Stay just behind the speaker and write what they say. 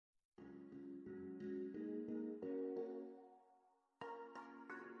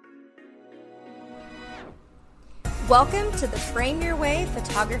Welcome to the Frame Your Way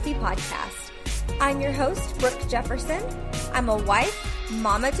Photography Podcast. I'm your host, Brooke Jefferson. I'm a wife,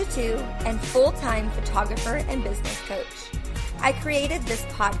 mama to two, and full-time photographer and business coach. I created this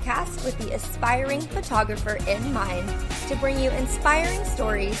podcast with the aspiring photographer in mind to bring you inspiring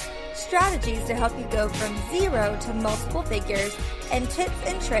stories, strategies to help you go from zero to multiple figures, and tips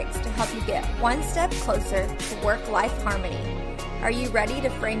and tricks to help you get one step closer to work-life harmony. Are you ready to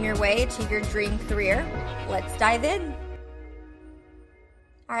frame your way to your dream career? Let's dive in.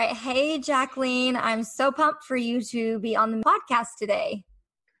 All right. Hey, Jacqueline. I'm so pumped for you to be on the podcast today.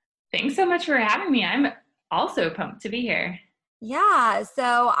 Thanks so much for having me. I'm also pumped to be here. Yeah.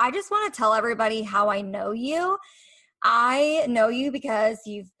 So I just want to tell everybody how I know you. I know you because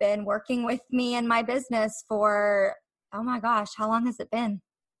you've been working with me in my business for, oh my gosh, how long has it been?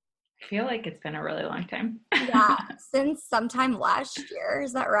 I feel like it's been a really long time. Yeah, since sometime last year.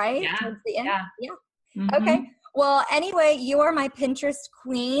 Is that right? Yeah. Towards the end? Yeah. Mm-hmm. Okay. Well, anyway, you are my Pinterest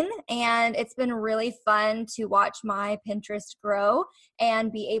queen, and it's been really fun to watch my Pinterest grow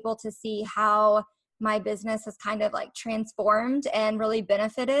and be able to see how my business has kind of like transformed and really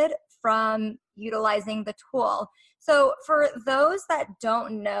benefited from utilizing the tool. So for those that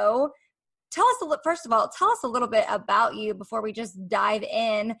don't know, first of all, tell us a little bit about you before we just dive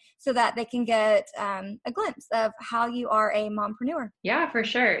in so that they can get a glimpse of how you are a mompreneur. Yeah, for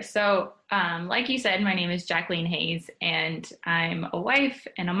sure. So like you said, my name is Jacqueline Hayes, and I'm a wife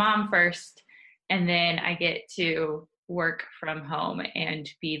and a mom first, and then I get to work from home and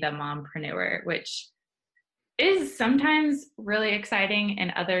be the mompreneur, which is sometimes really exciting,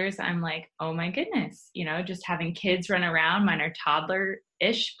 and others I'm like, oh my goodness, just having kids run around. Mine are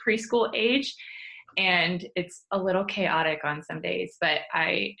toddler-ish preschool age, and it's a little chaotic on some days, but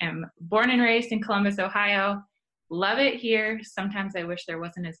I am born and raised in Columbus, Ohio. Love it here. Sometimes I wish there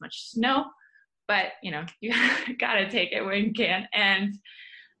wasn't as much snow, but you gotta take it when you can. And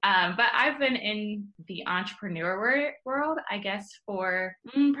but I've been in the entrepreneur world, I guess, for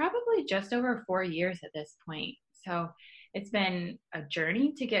probably just over 4 years at this point. So it's been a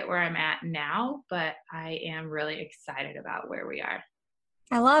journey to get where I'm at now, but I am really excited about where we are.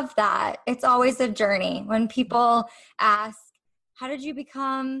 I love that. It's always a journey. When people ask, how did you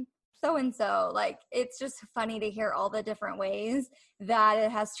become so-and-so? Like, it's just funny to hear all the different ways that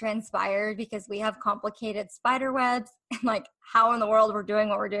it has transpired because we have complicated spider webs and like how in the world we're doing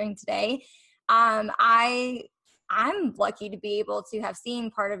what we're doing today. I'm lucky to be able to have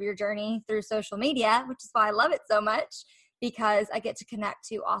seen part of your journey through social media, which is why I love it so much, because I get to connect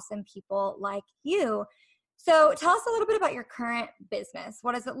to awesome people like you. So tell us a little bit about your current business.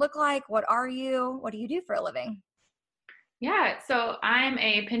 What does it look like? What are you? What do you do for a living? Yeah, so I'm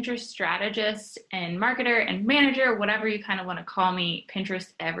a Pinterest strategist and marketer and manager, whatever you kind of want to call me,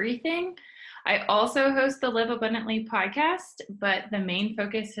 Pinterest everything. I also host the Live Abundantly podcast, but the main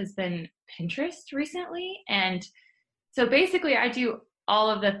focus has been Pinterest recently. And so basically I do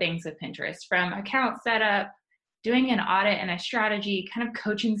all of the things with Pinterest, from account setup, doing an audit and a strategy, kind of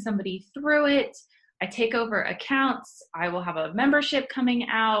coaching somebody through it. I take over accounts. I will have a membership coming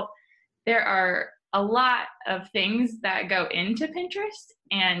out. There are a lot of things that go into Pinterest,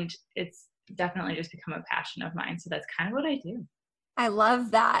 and it's definitely just become a passion of mine. So that's kind of what I do. I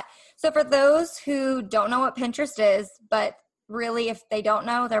love that. So for those who don't know what Pinterest is, but really if they don't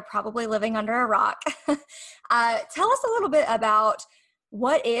know, they're probably living under a rock. Tell us a little bit about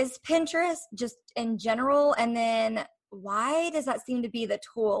what is Pinterest just in general, and then why does that seem to be the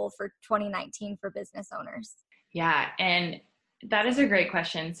tool for 2019 for business owners? Yeah, and that is a great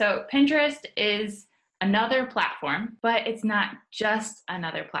question. So Pinterest is another platform, but it's not just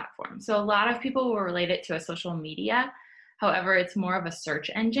another platform. So a lot of people will relate it to a social media. However, it's more of a search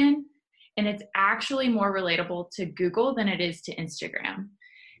engine, and it's actually more relatable to Google than it is to Instagram.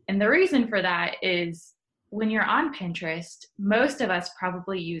 And the reason for that is when you're on Pinterest, most of us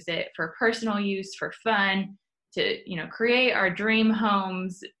probably use it for personal use, for fun, to create our dream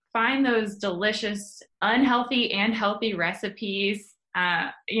homes, find those delicious, unhealthy and healthy recipes.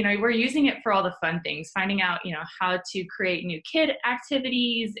 We're using it for all the fun things, finding out, how to create new kid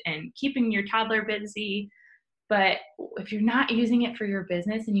activities and keeping your toddler busy. But if you're not using it for your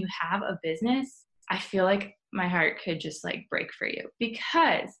business and you have a business, I feel like my heart could just like break for you,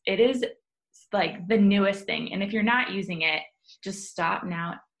 because it is like the newest thing. And if you're not using it, just stop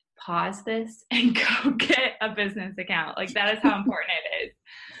now, pause this, and go get a business account. Like, that is how important it is.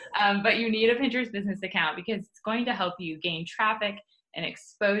 But you need a Pinterest business account because it's going to help you gain traffic and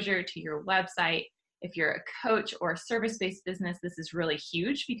exposure to your website. If you're a coach or a service-based business, this is really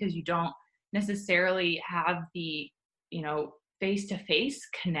huge because you don't necessarily have the, face-to-face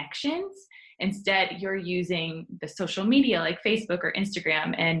connections. Instead, you're using the social media like Facebook or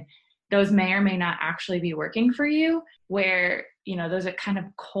Instagram, and those may or may not actually be working for you, where, those are kind of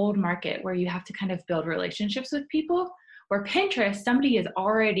cold market where you have to kind of build relationships with people. Where Pinterest, somebody is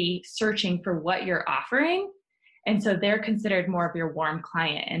already searching for what you're offering. And so they're considered more of your warm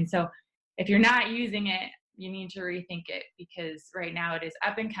client. And so if you're not using it, you need to rethink it, because right now it is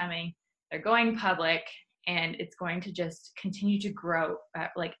up and coming. They're going public, and it's going to just continue to grow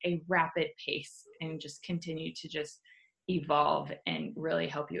at like a rapid pace and just continue to just evolve and really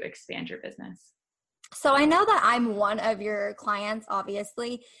help you expand your business. So I know that I'm one of your clients,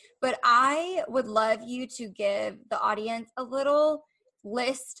 obviously, but I would love you to give the audience a little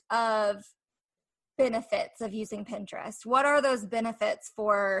list of benefits of using Pinterest. What are those benefits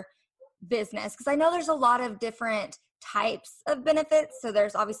for business? Because I know there's a lot of different types of benefits. So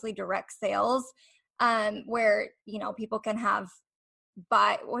there's obviously direct sales, where, people can have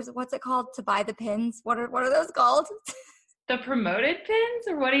what's it called, to buy the pins? What are those called? The promoted pins,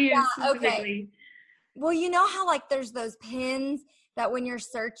 or what are you specifically? Okay. Well, you know how like there's those pins that when you're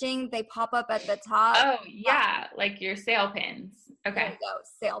searching, they pop up at the top? Oh, yeah, like your sale pins. Okay. There you go,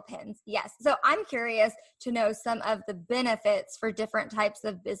 sale pins. Yes. So I'm curious to know some of the benefits for different types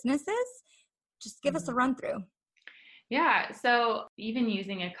of businesses. Just give us a run through. Yeah. So even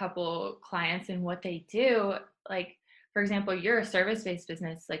using a couple clients and what they do, like, for example, you're a service-based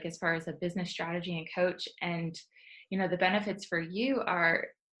business, like as far as a business strategy and coach. And, the benefits for you are,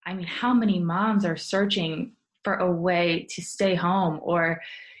 how many moms are searching for a way to stay home or,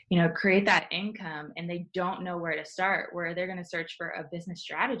 create that income, and they don't know where to start, where they're going to search for a business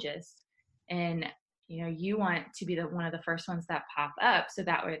strategist. And, you want to be one of the first ones that pop up. So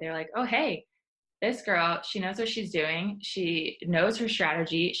that way they're like, oh, hey, this girl, she knows what she's doing. She knows her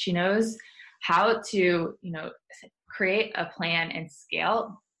strategy. She knows how to, create a plan and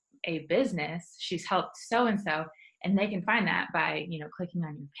scale a business. She's helped so-and-so. And they can find that by, clicking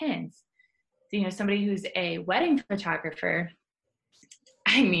on your pins. So, somebody who's a wedding photographer,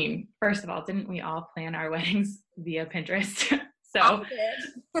 first of all, didn't we all plan our weddings via Pinterest? So,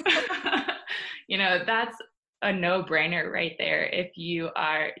 that's a no-brainer right there. If you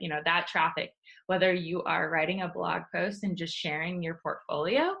are, that traffic, whether you are writing a blog post and just sharing your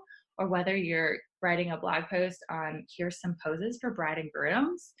portfolio, or whether you're writing a blog post on here's some poses for bride and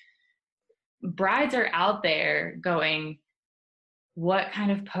grooms, brides are out there going, what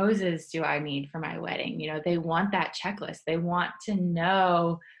kind of poses do I need for my wedding? They want that checklist. They want to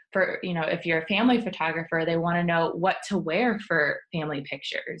know if you're a family photographer, they want to know what to wear for family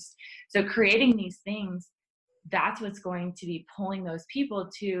pictures. So creating these things, that's what's going to be pulling those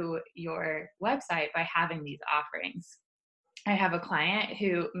people to your website by having these offerings. I have a client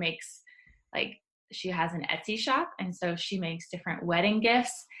who makes, she has an Etsy shop. And so she makes different wedding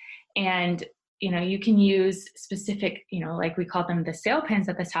gifts. And, you can use specific, like we call them the sale pins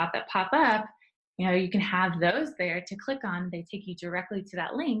at the top that pop up. You can have those there to click on. They take you directly to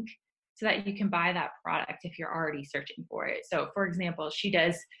that link so that you can buy that product if you're already searching for it. So for example, she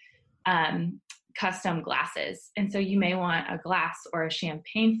does custom glasses. And so you may want a glass or a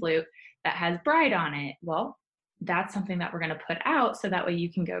champagne flute that has bride on it. Well, that's something that we're going to put out so that way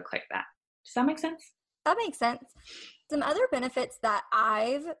you can go click that. Does that make sense? That makes sense. Some other benefits that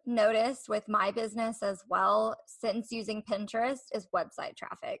I've noticed with my business as well since using Pinterest is website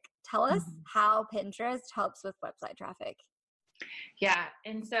traffic. Tell us how Pinterest helps with website traffic. Yeah.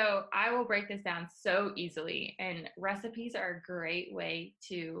 And so I will break this down so easily. And recipes are a great way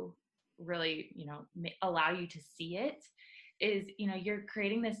to really, allow you to see it. Is, you're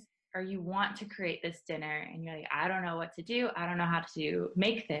creating this, or you want to create this dinner and you're like, I don't know what to do. I don't know how to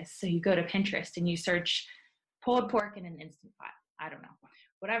make this. So you go to Pinterest and you search pulled pork in an Instant Pot. I don't know,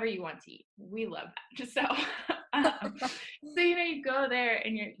 whatever you want to eat. We love that. So, you go there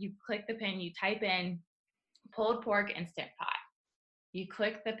and you click the pin, you type in pulled pork Instant Pot. You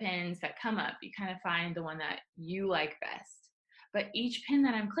click the pins that come up. You kind of find the one that you like best. But each pin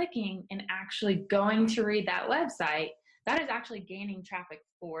that I'm clicking and actually going to read that website, that is actually gaining traffic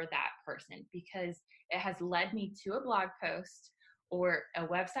for that person, because it has led me to a blog post or a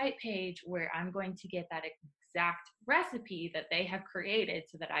website page where I'm going to get that exact recipe that they have created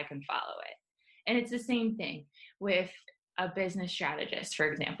so that I can follow it. And it's the same thing with a business strategist, for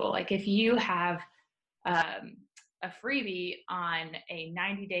example. Like if you have a freebie on a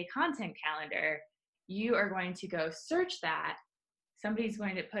 90-day content calendar, you are going to go search that. Somebody's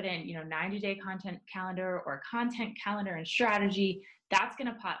going to put in, 90-day content calendar or content calendar and strategy. That's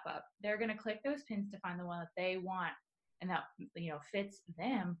going to pop up. They're going to click those pins to find the one that they want and that, fits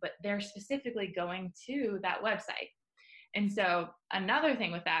them, but they're specifically going to that website. And so another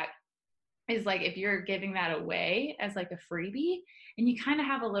thing with that is like, if you're giving that away as like a freebie and you kind of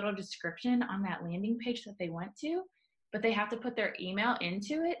have a little description on that landing page that they went to, but they have to put their email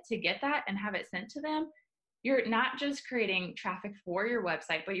into it to get that and have it sent to them, you're not just creating traffic for your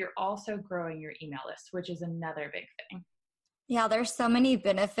website, but you're also growing your email list, which is another big thing. Yeah, there's so many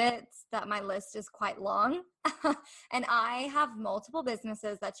benefits that my list is quite long. And I have multiple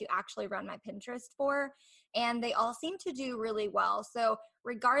businesses that you actually run my Pinterest for, and they all seem to do really well. So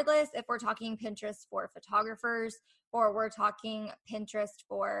regardless if we're talking Pinterest for photographers or we're talking Pinterest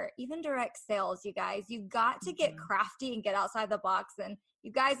for even direct sales, you guys, you've got to get crafty and get outside the box. And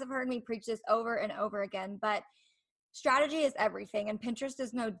you guys have heard me preach this over and over again, but strategy is everything, and Pinterest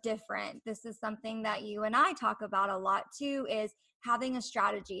is no different. This is something that you and I talk about a lot too, is having a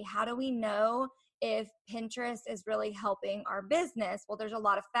strategy. How do we know if Pinterest is really helping our business? Well, there's a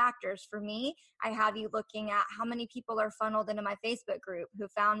lot of factors. For me, I have you looking at how many people are funneled into my Facebook group who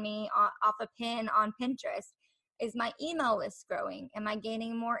found me off a pin on Pinterest. Is my email list growing? Am I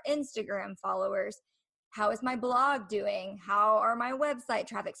gaining more Instagram followers? How is my blog doing? How are my website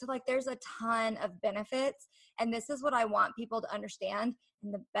traffic? So like there's a ton of benefits, and this is what I want people to understand.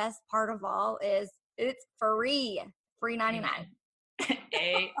 And the best part of all is it's free 99.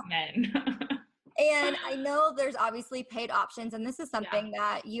 Amen. And I know there's obviously paid options, and this is something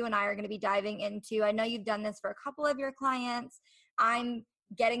that you and I are going to be diving into. I know you've done this for a couple of your clients. I'm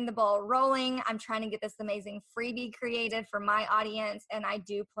getting the ball rolling. I'm trying to get this amazing freebie created for my audience, and I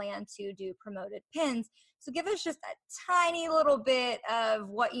do plan to do promoted pins. So give us just a tiny little bit of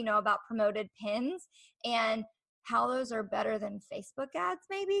what you know about promoted pins and how those are better than Facebook ads,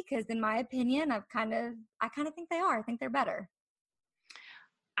 maybe, because in my opinion, I kind of think they are. I think they're better.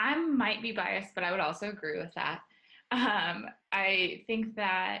 I might be biased, but I would also agree with that. I think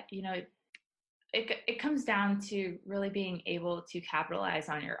that, it comes down to really being able to capitalize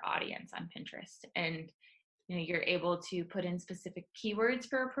on your audience on Pinterest. And, you're able to put in specific keywords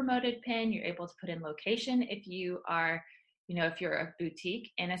for a promoted pin. You're able to put in location. If you are, if you're a boutique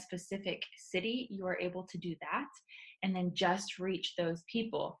in a specific city, you are able to do that and then just reach those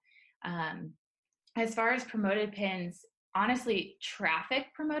people. As far as promoted pins, honestly, traffic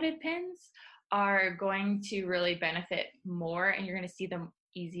promoted pins are going to really benefit more, and you're going to see them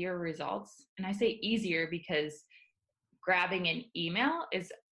easier results. And I say easier because grabbing an email is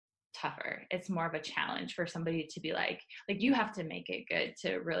tougher. It's more of a challenge for somebody to be like you have to make it good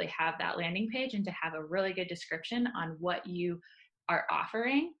to really have that landing page and to have a really good description on what you are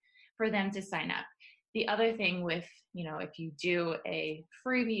offering for them to sign up. The other thing with, if you do a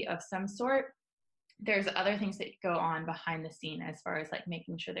freebie of some sort, there's other things that go on behind the scene as far as like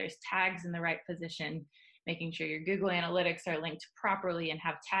making sure there's tags in the right position, making sure your Google Analytics are linked properly and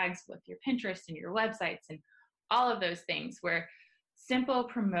have tags with your Pinterest and your websites and all of those things, where simple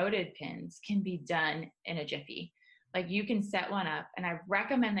promoted pins can be done in a jiffy. Like you can set one up, and I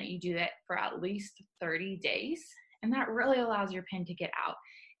recommend that you do that for at least 30 days. And that really allows your pin to get out.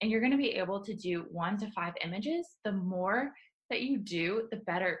 And you're going to be able to do 1 to 5 images. The more that you do, the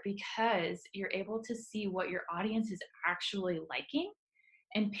better, because you're able to see what your audience is actually liking.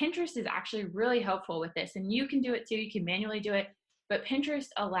 And Pinterest is actually really helpful with this. And you can do it too. You can manually do it. But Pinterest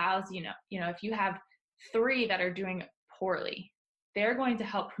allows, if you have 3 that are doing poorly, they're going to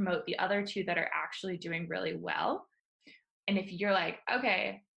help promote the other 2 that are actually doing really well. And if you're like,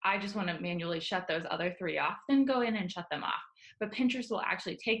 okay, I just want to manually shut those other 3 off, then go in and shut them off. But Pinterest will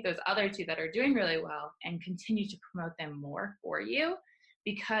actually take those other 2 that are doing really well and continue to promote them more for you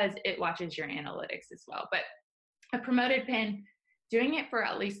because it watches your analytics as well. But a promoted pin, doing it for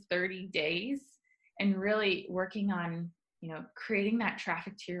at least 30 days and really working on, creating that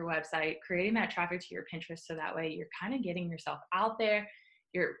traffic to your website, creating that traffic to your Pinterest, so that way you're kind of getting yourself out there,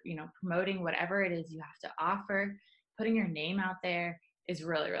 you're, promoting whatever it is you have to offer, putting your name out there is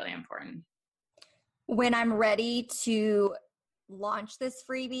really, really important. When I'm ready to launch this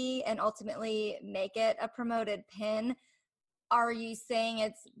freebie and ultimately make it a promoted pin, are you saying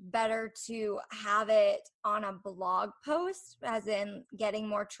it's better to have it on a blog post, as in getting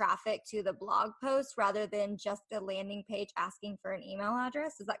more traffic to the blog post rather than just a landing page asking for an email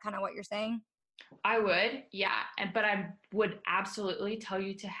address? Is that kind of what you're saying? I would, yeah. But I would absolutely tell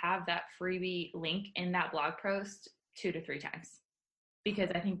you to have that freebie link in that blog post 2 to 3 times, because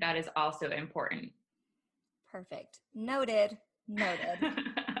I think that is also important. Perfect. Noted.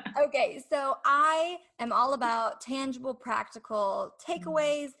 Okay, so I am all about tangible, practical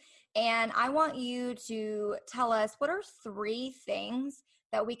takeaways, and I want you to tell us what are 3 things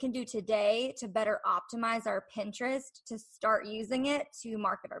that we can do today to better optimize our Pinterest to start using it to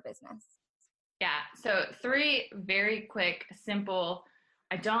market our business. Yeah. So 3 very quick, simple.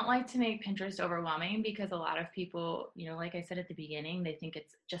 I don't like to make Pinterest overwhelming because a lot of people, like I said at the beginning, they think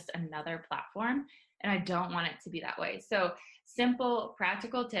it's just another platform. And I don't want it to be that way. So simple,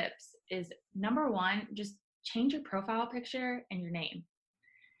 practical tips is number 1, just change your profile picture and your name.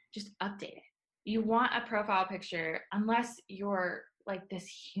 Just update it. You want a profile picture, unless you're like this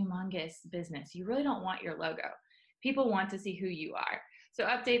humongous business, you really don't want your logo. People want to see who you are. So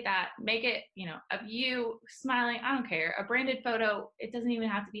update that, make it, of you smiling, I don't care, a branded photo. It doesn't even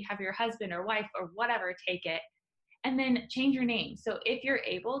have to be, have your husband or wife or whatever take it, and then change your name. So if you're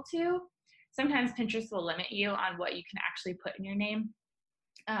able to, sometimes Pinterest will limit you on what you can actually put in your name.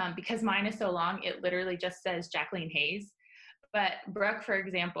 Because mine is so long, it literally just says Jacqueline Hayes. But Brooke, for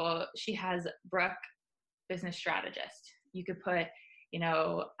example, she has Brooke Business Strategist. You could put,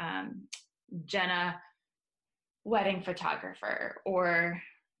 Jenna Wedding Photographer, or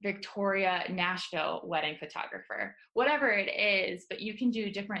Victoria Nashville Wedding Photographer, whatever it is, but you can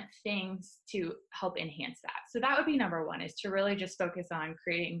do different things to help enhance that. So that would be number 1, is to really just focus on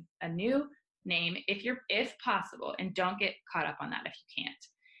creating a new name if possible, and don't get caught up on that if you can't,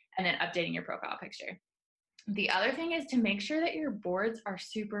 and then updating your profile picture. The other thing is to make sure that your boards are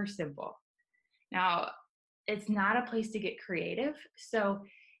super simple. Now, it's not a place to get creative. So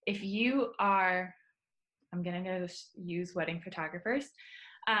if you are, I'm going to go use wedding photographers,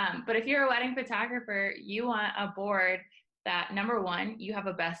 but if you're a wedding photographer, you want a board that, number 1, you have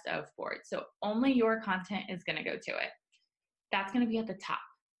a best of board. So only your content is going to go to it. That's going to be at the top.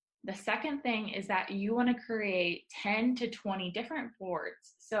 The second thing is that you want to create 10 to 20 different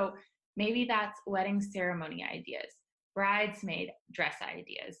boards. So maybe that's wedding ceremony ideas, bridesmaid dress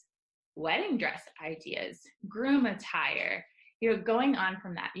ideas, wedding dress ideas, groom attire, going on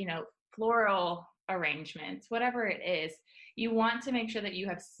from that, floral arrangements, whatever it is. You want to make sure that you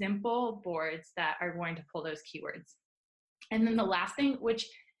have simple boards that are going to pull those keywords. And then the last thing, which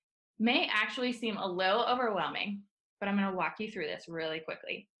may actually seem a little overwhelming, but I'm going to walk you through this really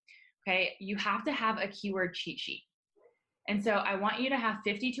quickly. Okay, you have to have a keyword cheat sheet. And so I want you to have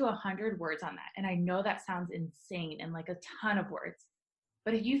 50 to 100 words on that. And I know that sounds insane and like a ton of words.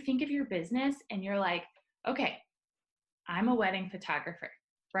 But if you think of your business and you're like, okay, I'm a wedding photographer,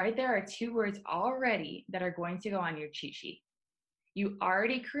 right? There are 2 words already that are going to go on your cheat sheet. You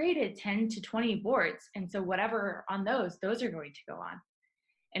already created 10 to 20 boards. And so whatever on those are going to go on.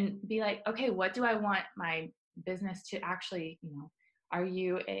 And be like, okay, what do I want my business to actually, are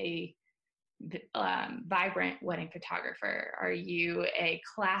you a vibrant wedding photographer? Are you a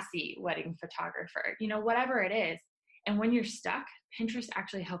classy wedding photographer? Whatever it is. And when you're stuck, Pinterest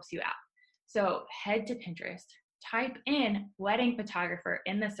actually helps you out. So head to Pinterest, type in wedding photographer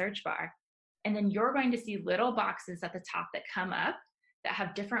in the search bar, and then you're going to see little boxes at the top that come up that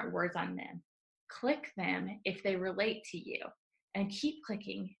have different words on them. Click them if they relate to you, and keep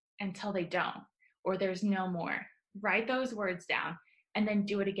clicking until they don't, or there's no more. Write those words down and then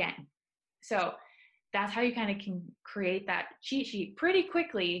do it again. So that's how you kind of can create that cheat sheet pretty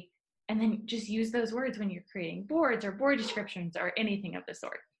quickly, and then just use those words when you're creating boards or board descriptions or anything of the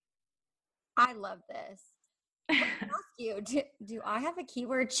sort. I love this. Let me ask you, do I have a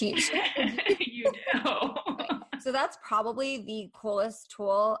keyword cheat sheet? You do. Okay. So that's probably the coolest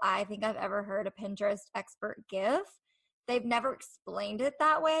tool I think I've ever heard a Pinterest expert give. They've never explained it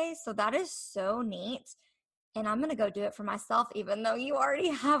that way. So that is so neat. And I'm going to go do it for myself, even though you already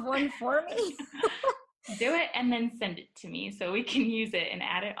have one for me. Do it and then send it to me so we can use it and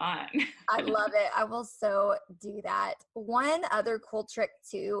add it on. I love it. I will so do that. One other cool trick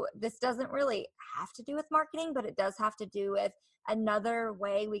too, this doesn't really have to do with marketing, but it does have to do with another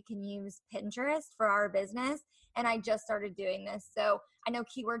way we can use Pinterest for our business. And I just started doing this. So I know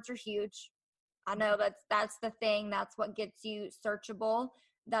keywords are huge. I know that's the thing. That's what gets you searchable.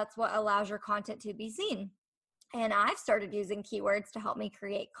 That's what allows your content to be seen. And I've started using keywords to help me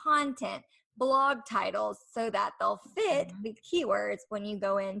create content, blog titles, so that they'll fit the keywords when you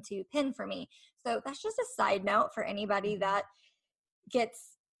go into Pin for Me. So that's just a side note for anybody that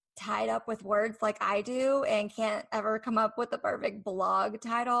gets tied up with words like I do and can't ever come up with the perfect blog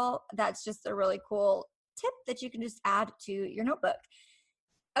title. That's just a really cool tip that you can just add to your notebook.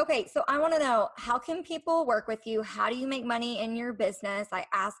 Okay, so I want to know, how can people work with you? How do you make money in your business? I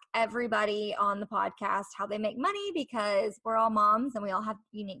ask everybody on the podcast how they make money because we're all moms and we all have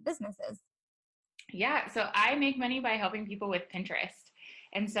unique businesses. Yeah, so I make money by helping people with Pinterest.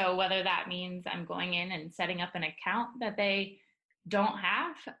 And so whether that means I'm going in and setting up an account that they don't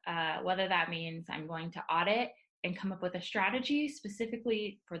have, whether that means I'm going to audit and come up with a strategy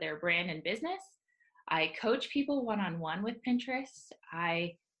specifically for their brand and business. I coach people one-on-one with Pinterest.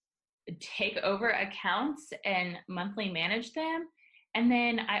 I take over accounts and monthly manage them. And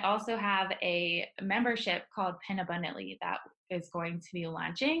then I also have a membership called Pin Abundantly that is going to be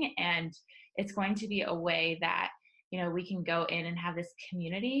launching, and it's going to be a way that, we can go in and have this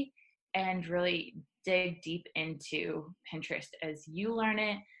community and really dig deep into Pinterest as you learn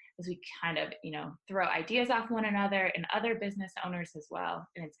it, as we kind of, throw ideas off one another and other business owners as well.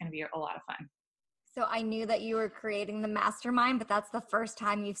 And it's going to be a lot of fun. So I knew that you were creating the mastermind, but that's the first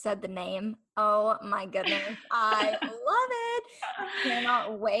time you've said the name. Oh my goodness. I love it.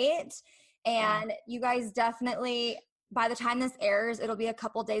 Cannot wait. And you guys definitely, by the time this airs, it'll be a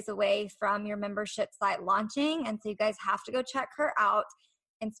couple days away from your membership site launching. And so you guys have to go check her out.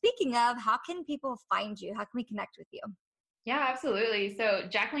 And speaking of, how can people find you? How can we connect with you? Yeah, absolutely. So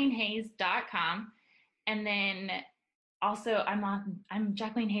JacquelineHayes.com. And then also I'm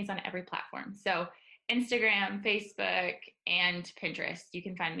Jacqueline Hayes on every platform. So Instagram, Facebook, and Pinterest. You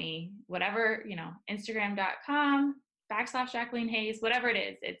can find me whatever, Instagram.com/Jacqueline Hayes, whatever it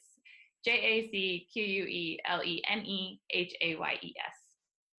is. It's JACQUELENEHAYES.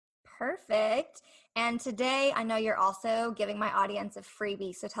 Perfect. And today I know you're also giving my audience a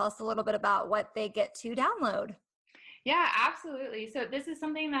freebie. So tell us a little bit about what they get to download. Yeah, absolutely. So this is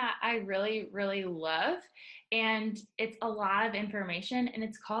something that I really, really love, and it's a lot of information, and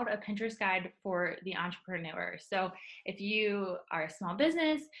it's called a Pinterest guide for the entrepreneur. So if you are a small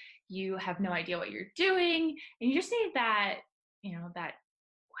business, you have no idea what you're doing, and you just need that, that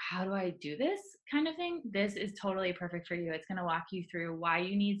how do I do this kind of thing? This is totally perfect for you. It's going to walk you through why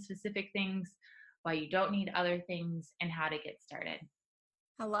you need specific things, why you don't need other things, and how to get started.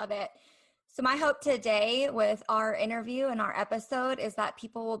 I love it. So my hope today with our interview and our episode is that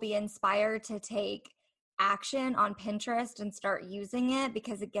people will be inspired to take action on Pinterest and start using it,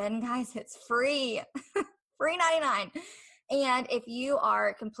 because again, guys, it's free, free 99. And if you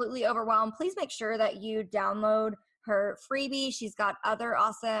are completely overwhelmed, please make sure that you download her freebie. She's got other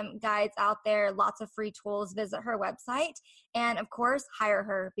awesome guides out there, lots of free tools. Visit her website, and of course, hire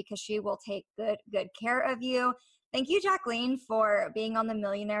her, because she will take good care of you. Thank you, Jacqueline, for being on the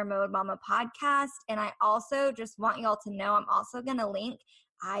Millionaire Mode Mama podcast. And I also just want you all to know, I'm also going to link,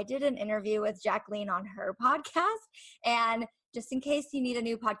 I did an interview with Jacqueline on her podcast. And just in case you need a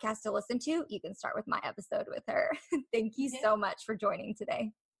new podcast to listen to, you can start with my episode with her. Thank you so much for joining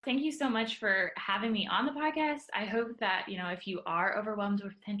today. Thank you so much for having me on the podcast. I hope that, if you are overwhelmed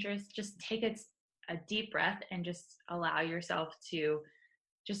with Pinterest, just take a deep breath and just allow yourself to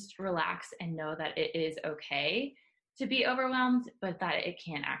just relax and know that it is okay to be overwhelmed, but that it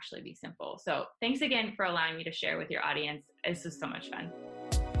can actually be simple. So thanks again for allowing me to share with your audience. This was so much fun.